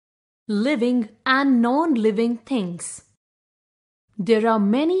living and non-living things. There are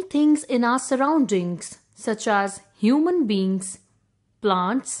many things in our surroundings, such as human beings,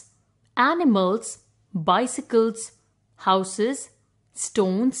 plants, animals, bicycles, houses,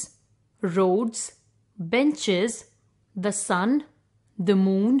 stones, roads, benches, the sun, the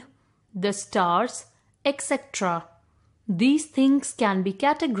moon, the stars, etc. These things can be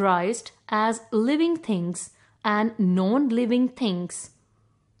categorized as living things and non-living things.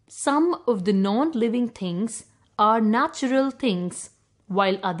 Some of the non-living things are natural things,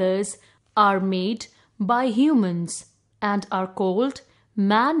 while others are made by humans and are called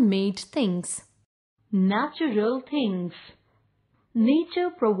man-made things. Natural things. Nature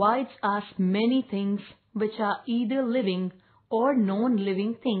provides us many things which are either living or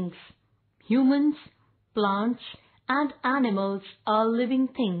non-living things. Humans, plants, and animals are living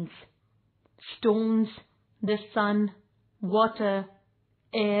things. Stones, the sun, water,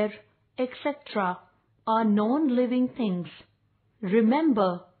 air, etc. are non-living things.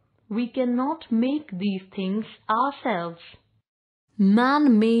 Remember, we cannot make these things ourselves.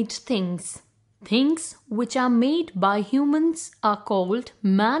 Man-made things. Things which are made by humans are called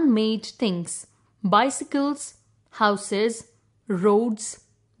man-made things. Bicycles, houses, roads,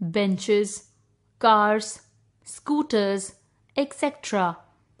 benches, cars, scooters, etc.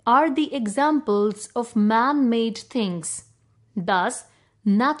 are the examples of man-made things. Thus,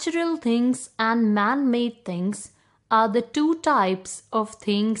 natural things and man-made things are the two types of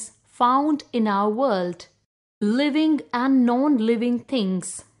things found in our world. Living and non-living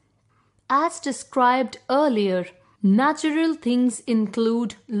things. As described earlier, natural things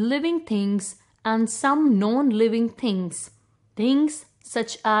include living things and some non-living things. Things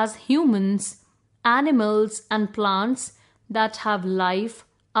such as humans, animals and plants that have life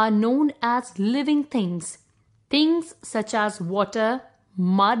are known as living things. Things such as water,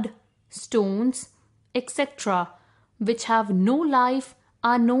 mud, stones, etc., which have no life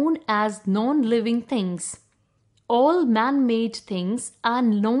are known as non-living things. All man-made things are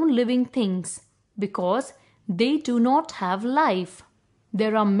non-living things because they do not have life.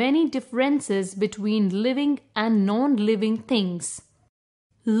 There are many differences between living and non-living things.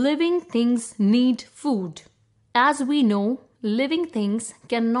 Living things need food. As we know, living things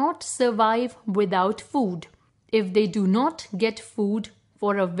cannot survive without food. If they do not get food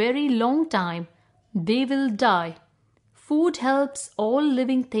for a very long time, they will die. Food helps all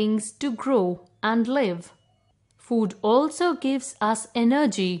living things to grow and live. Food also gives us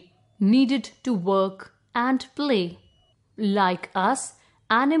energy needed to work and play. Like us,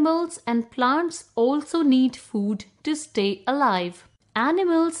 animals and plants also need food to stay alive.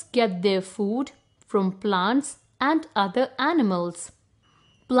 Animals get their food from plants and other animals.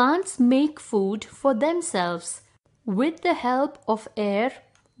 Plants make food for themselves with the help of air,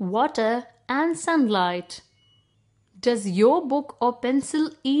 water, and sunlight. Does your book or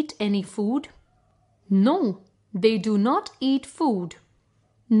pencil eat any food? No, they do not eat food.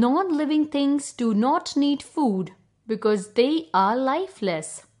 Non-living things do not need food because they are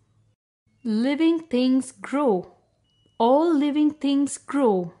lifeless. Living things grow. All living things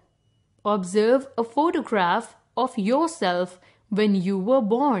grow. Observe a photograph of yourself when you were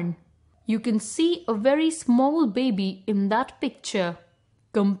born. You can see a very small baby in that picture.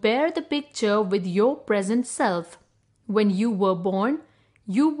 Compare the picture with your present self. When you were born,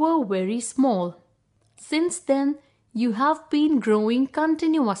 you were very small. Since then, you have been growing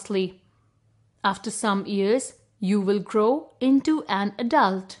continuously. After some years, you will grow into an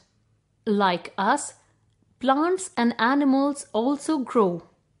adult. Like us, plants and animals also grow.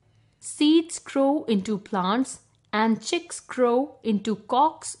 Seeds grow into plants and chicks grow into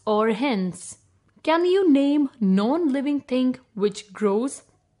cocks or hens. Can you name non-living thing which grows?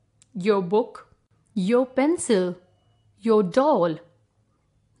 Your book, your pencil, your doll,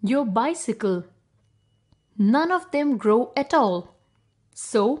 your bicycle. None of them grow at all.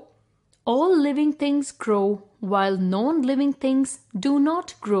 So, all living things grow while non-living things do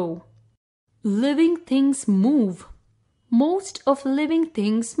not grow. Living things move. Most of living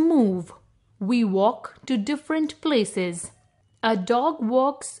things move. We walk to different places. A dog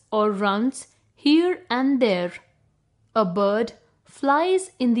walks or runs here and there. A bird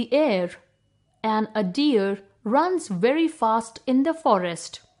flies in the air, and a deer runs very fast in the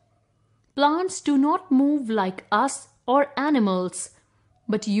forest. Plants do not move like us or animals,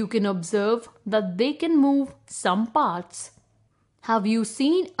 but you can observe that they can move some parts. Have you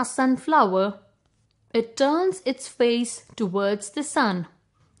seen a sunflower? It turns its face towards the sun.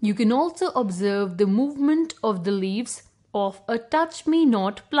 You can also observe the movement of the leaves of a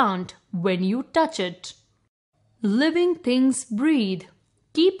touch-me-not plant when you touch it. Living things breathe.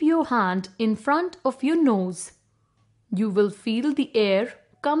 Keep your hand in front of your nose. You will feel the air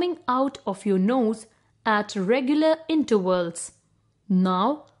coming out of your nose at regular intervals.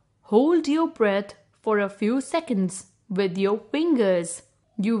 Now, hold your breath for a few seconds with your fingers.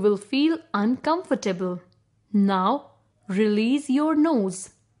 You will feel uncomfortable. Now, release your nose.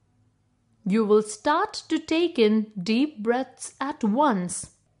 You will start to take in deep breaths at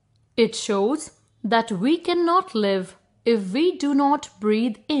once. It shows that we cannot live if we do not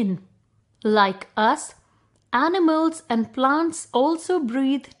breathe in. Like us, animals and plants also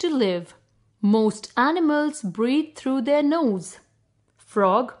breathe to live. Most animals breathe through their nose.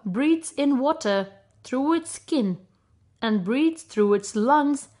 Frog breathes in water through its skin and breathes through its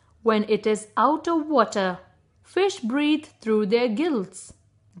lungs when it is out of water. Fish breathe through their gills.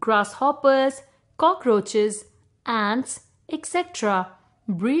 Grasshoppers, cockroaches, ants, etc.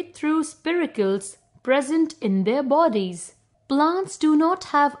 breathe through spiracles present in their bodies. Plants do not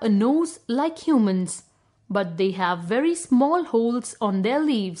have a nose like humans, but they have very small holes on their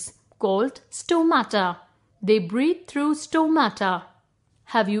leaves called stomata. They breathe through stomata.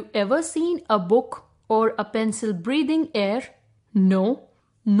 Have you ever seen a book or a pencil breathing air? No,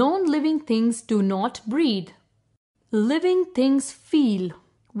 non-living things do not breathe. Living things feel.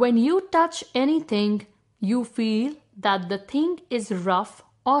 When you touch anything, you feel that the thing is rough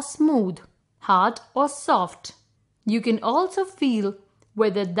or smooth, hard or soft. You can also feel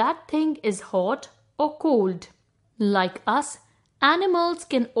whether that thing is hot or cold. Like us, animals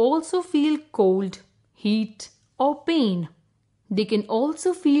can also feel cold, heat or pain. They can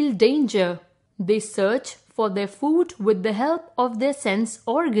also feel danger. They search for their food with the help of their sense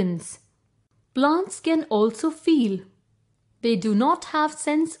organs. Plants can also feel. They do not have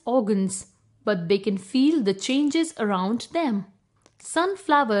sense organs, but they can feel the changes around them.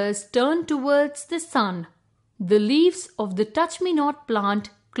 Sunflowers turn towards the sun. The leaves of the touch-me-not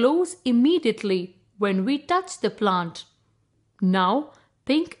plant close immediately when we touch the plant. Now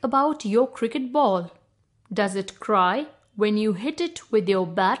think about your cricket ball. Does it cry when you hit it with your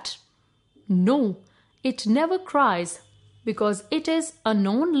bat? No, it never cries because it is a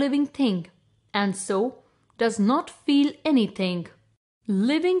non-living thing and so does not feel anything.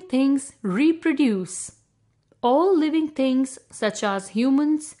 Living things reproduce. All living things such as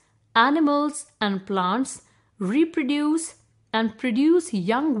humans, animals and plants reproduce and produce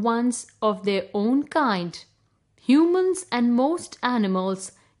young ones of their own kind. Humans and most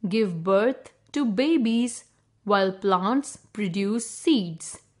animals give birth to babies while plants produce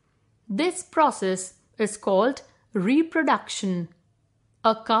seeds. This process is called reproduction.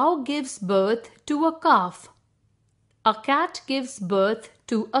 A cow gives birth to a calf. A cat gives birth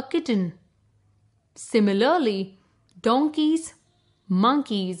to a kitten. Similarly, donkeys,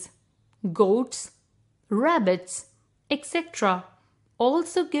 monkeys, goats, rabbits, etc.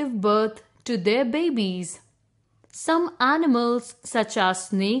 also give birth to their babies. Some animals such as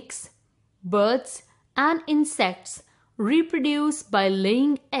snakes, birds and insects reproduce by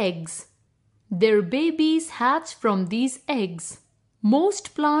laying eggs. Their babies hatch from these eggs.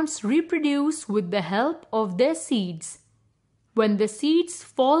 Most plants reproduce with the help of their seeds. When the seeds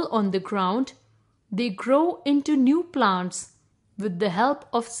fall on the ground, they grow into new plants with the help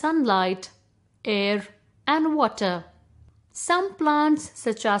of sunlight, air, and water. Some plants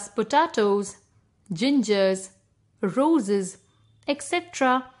such as potatoes, gingers, roses,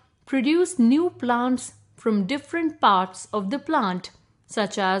 etc. produce new plants from different parts of the plant,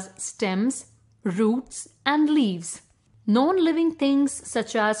 such as stems, roots, and leaves. Non-living things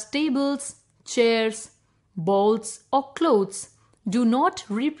such as tables, chairs, balls, or clothes do not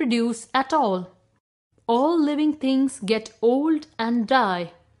reproduce at all. All living things get old and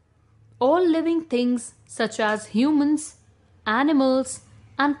die. All living things such as humans, animals,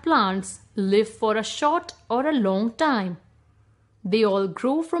 and plants live for a short or a long time. They all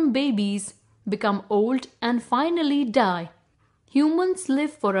grow from babies, become old, and finally die. Humans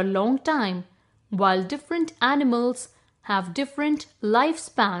live for a long time, while different animals have different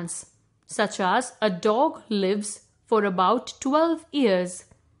lifespans, such as a dog lives for about 12 years.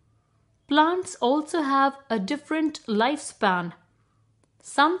 Plants also have a different lifespan.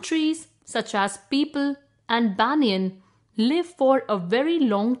 Some trees, such as peepal and banyan, live for a very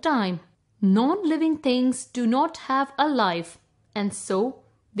long time. Non-living things do not have a life, and so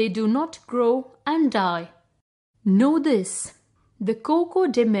they do not grow and die. Know this: the coco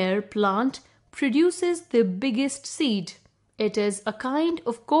de mer plant produces the biggest seed. It is a kind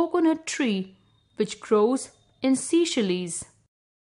of coconut tree which grows in Seychelles.